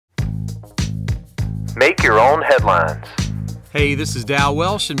Make your own headlines. Hey, this is Dow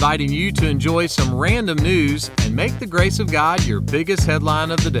Welsh inviting you to enjoy some random news and make the grace of God your biggest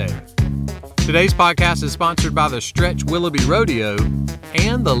headline of the day. Today's podcast is sponsored by the Stretch Willoughby Rodeo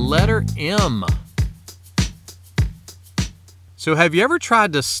and the letter M. So have you ever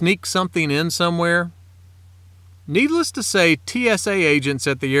tried to sneak something in somewhere? Needless to say, TSA agents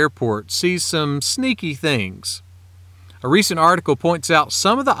at the airport see some sneaky things. A recent article points out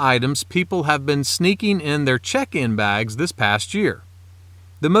some of the items people have been sneaking in their check-in bags this past year.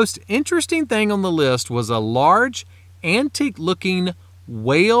 The most interesting thing on the list was a large, antique-looking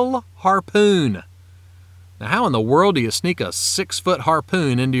whale harpoon. Now, how in the world do you sneak a 6-foot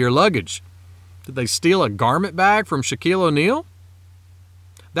harpoon into your luggage? Did they steal a garment bag from Shaquille O'Neal?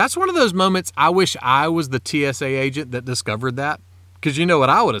 That's one of those moments I wish I was the TSA agent that discovered that, because you know what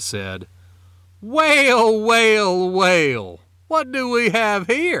I would have said? Whale, whale, whale, what do we have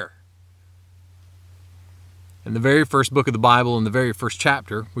here? In the very first book of the Bible, in the very first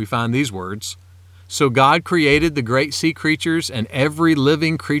chapter, we find these words. So God created the great sea creatures and every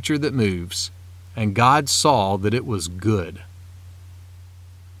living creature that moves, and God saw that it was good.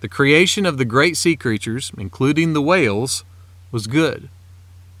 The creation of the great sea creatures, including the whales, was good.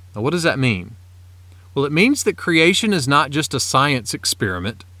 Now, what does that mean? Well, it means that creation is not just a science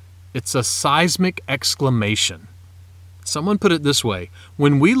experiment. It's a seismic exclamation. Someone put it this way: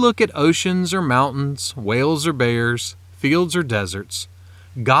 when we look at oceans or mountains, whales or bears, fields or deserts,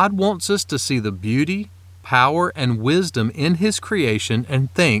 God wants us to see the beauty, power, and wisdom in His creation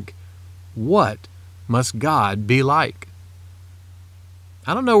and think, what must God be like?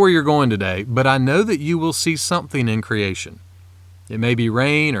 I don't know where you're going today, but I know that you will see something in creation. It may be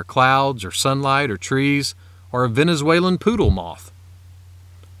rain or clouds or sunlight or trees or a Venezuelan poodle moth.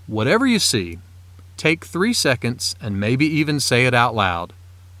 Whatever you see, take 3 seconds and maybe even say it out loud.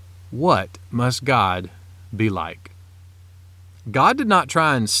 What must God be like? God did not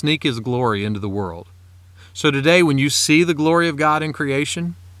try and sneak His glory into the world. So today, when you see the glory of God in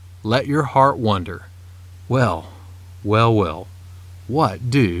creation, let your heart wonder, well, what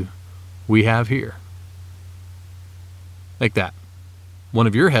do we have here? Make that one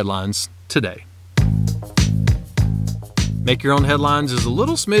of your headlines today. Make Your Own Headlines is a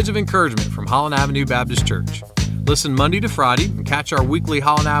little smidge of encouragement from Holland Avenue Baptist Church. Listen Monday to Friday and catch our weekly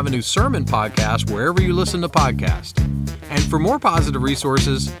Holland Avenue Sermon podcast wherever you listen to podcasts. And for more positive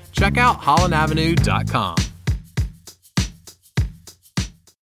resources, check out hollandavenue.com.